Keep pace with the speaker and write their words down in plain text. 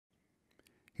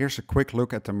Here's a quick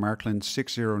look at the Marklin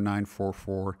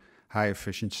 60944 high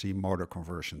efficiency motor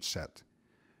conversion set.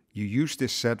 You use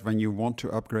this set when you want to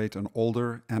upgrade an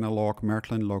older analog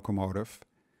Marklin locomotive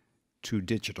to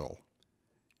digital.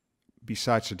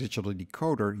 Besides a digital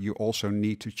decoder, you also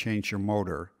need to change your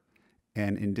motor,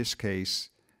 and in this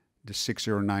case the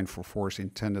 60944 is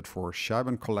intended for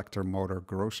Scheiben collector motor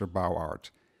grosser Bauart,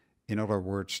 in other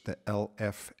words the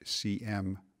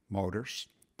LFCM motors,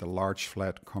 the large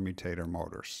flat commutator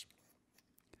motors.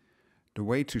 The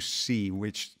way to see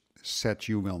which set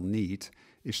you will need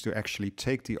is to actually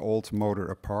take the old motor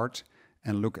apart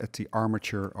and look at the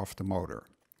armature of the motor.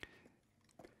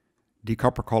 The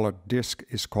copper colored disc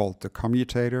is called the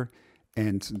commutator,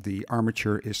 and the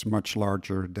armature is much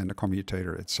larger than the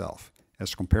commutator itself.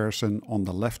 As comparison, on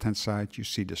the left hand side you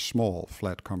see the small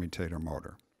flat commutator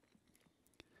motor.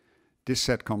 This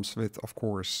set comes with, of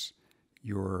course,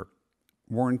 your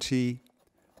warranty.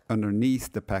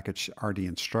 Underneath the package are the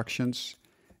instructions,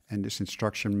 and this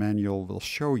instruction manual will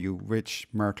show you which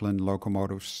Marklin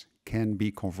locomotives can be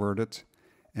converted,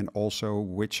 and also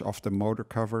which of the motor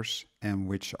covers and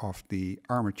which of the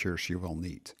armatures you will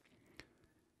need.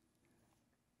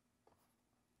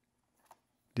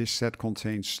 This set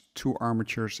contains 2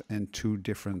 armatures and 2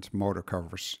 different motor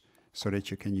covers, so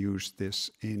that you can use this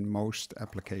in most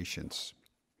applications.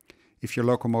 If your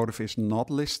locomotive is not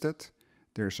listed,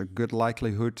 there's a good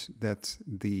likelihood that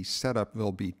the setup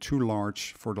will be too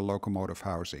large for the locomotive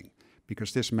housing,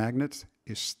 because this magnet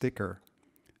is thicker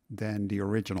than the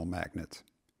original magnet.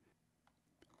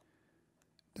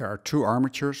 There are 2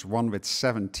 armatures, one with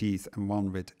 7 teeth and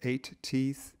one with 8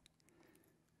 teeth.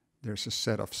 There's a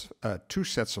set of 2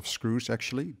 sets of screws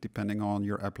actually, depending on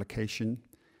your application.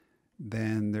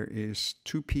 Then there is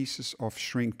 2 pieces of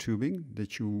shrink tubing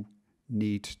that you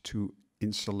need to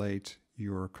insulate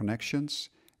your connections,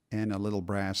 and a little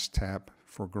brass tab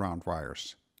for ground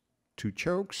wires. 2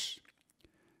 chokes.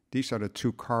 These are the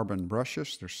 2 carbon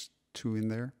brushes. There's 2 in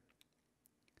there.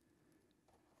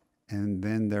 And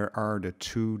then there are the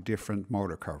 2 different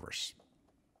motor covers.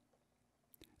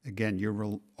 Again, you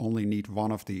will only need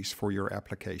one of these for your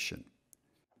application.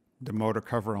 The motor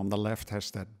cover on the left has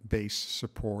that base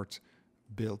support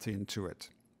built into it.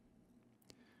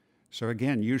 So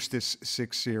again, use this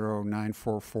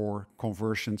 60944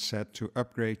 conversion set to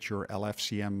upgrade your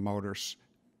LFCM motors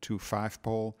to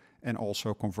 5-pole and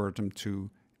also convert them to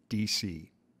DC.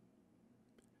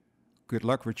 Good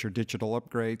luck with your digital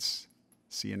upgrades.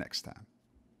 See you next time.